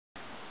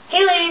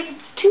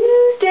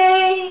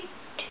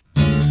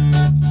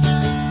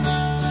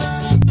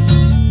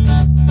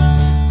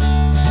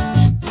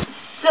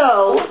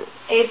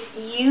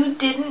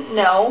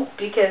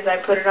because I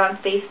put it on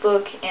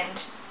Facebook and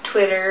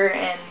Twitter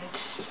and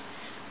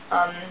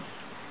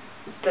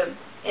the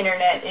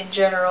internet in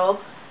general.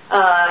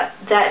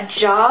 That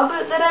job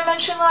that I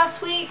mentioned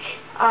last week,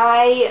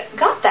 I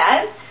got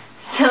that,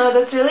 so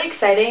that's really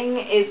exciting.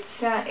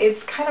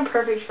 It's kind of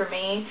perfect for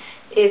me.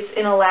 It's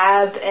in a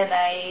lab, and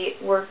I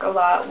work a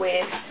lot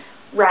with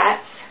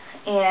rats,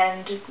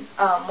 and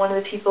one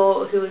of the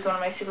people who is one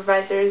of my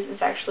supervisors is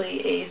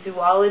actually a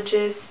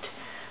zoologist,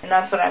 and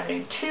that's what I'm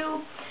doing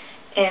too.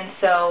 And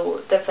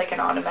so that's like an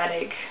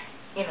automatic,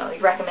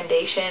 like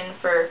recommendation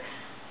for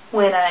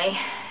when I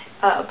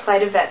apply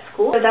to vet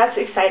school. So that's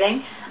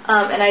exciting.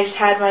 And I just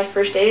had my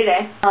first day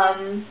today.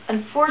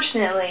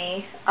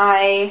 Unfortunately,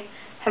 I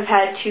have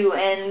had to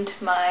end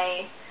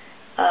my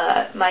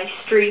my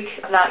streak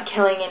of not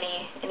killing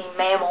any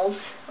mammals,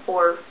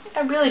 or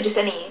really just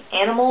any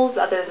animals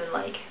other than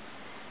like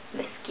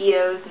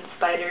mosquitoes and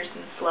spiders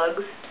and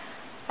slugs.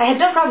 I had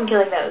no problem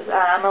killing those.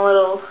 I'm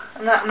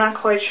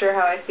not quite sure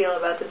how I feel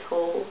about this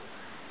whole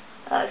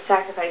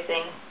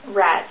sacrificing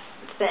rats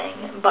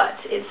thing, but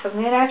it's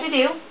something that I have to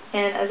do.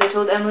 And as I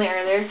told Emily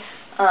earlier,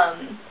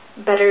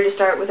 better to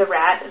start with a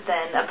rat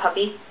than a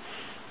puppy,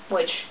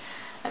 which,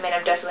 I'm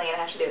definitely going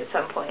to have to do at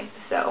some point,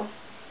 so.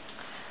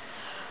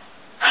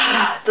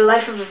 The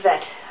life of a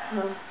vet.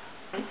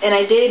 And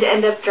I did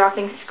end up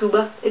dropping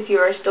scuba, if you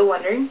are still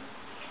wondering,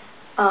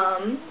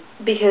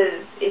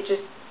 because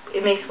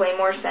it makes way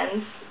more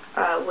sense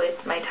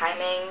with my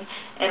timing,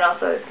 and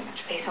also I was going to have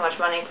to pay so much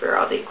money for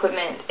all the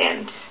equipment,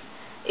 and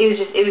it was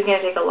going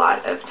to take a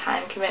lot of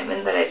time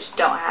commitment that I just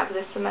don't have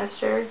this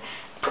semester.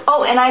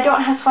 Oh, and I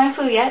don't have swine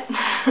flu yet,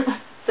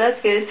 so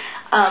that's good.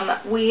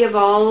 We have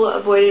all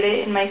avoided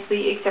it in my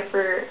suite except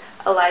for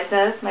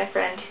Eliza, my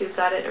friend who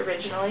got it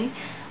originally.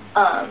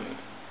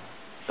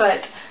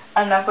 But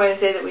I'm not going to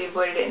say that we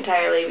avoided it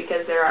entirely,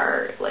 because there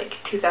are like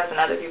 2,000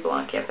 other people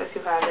on campus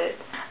who have it.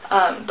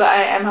 But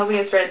I'm hoping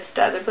it spreads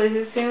to other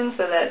places soon,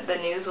 so that the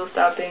news will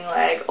stop being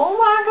like, oh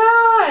my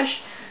gosh,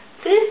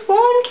 this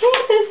one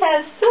campus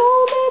has so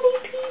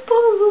many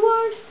people who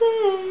are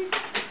sick.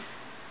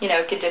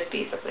 It could just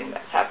be something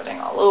that's happening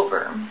all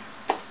over.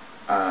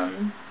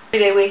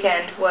 3-day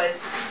weekend was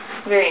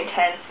very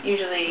intense.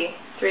 Usually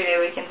 3-day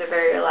weekends are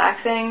very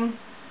relaxing,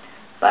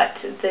 but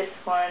this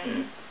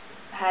one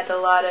had a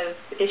lot of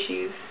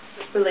issues,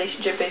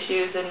 relationship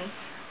issues,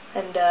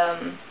 and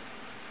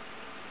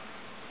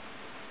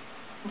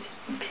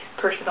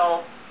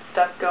personal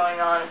stuff going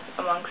on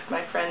amongst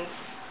my friends.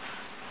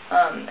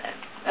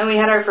 And we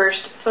had our first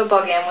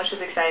football game, which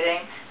was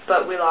exciting,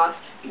 but we lost.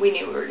 We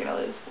knew we were going to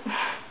lose.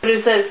 But it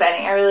was so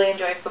exciting. I really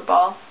enjoy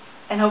football,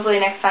 and hopefully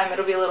next time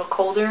it'll be a little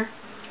colder.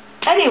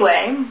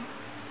 Anyway,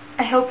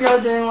 I hope you're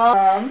all doing well.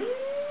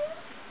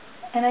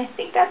 And I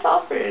think that's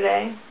all for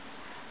today.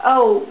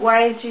 Oh,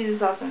 why is Jesus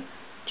awesome?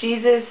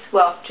 Jesus is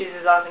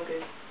awesome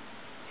because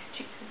he's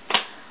Jesus.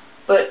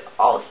 But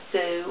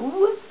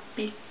also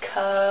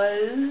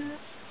because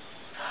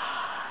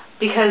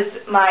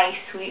my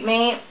suite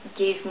mate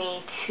gave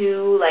me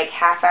 2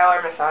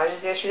 half-hour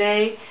massages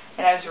yesterday,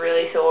 and I was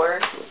really sore,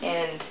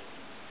 and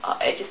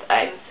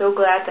I'm so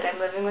glad that I'm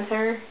living with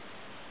her.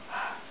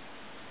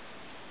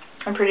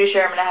 I'm pretty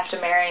sure I'm going to have to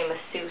marry a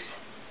masseuse,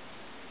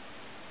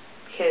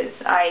 because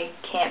I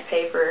can't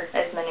pay for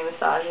as many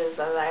massages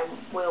as I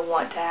will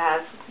want to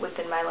have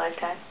within my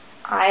lifetime.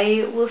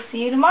 I will see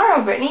you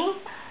tomorrow, Brittany.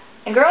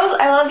 And girls,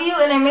 I love you,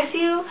 and I miss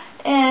you,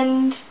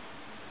 and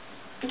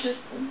just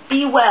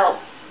be well.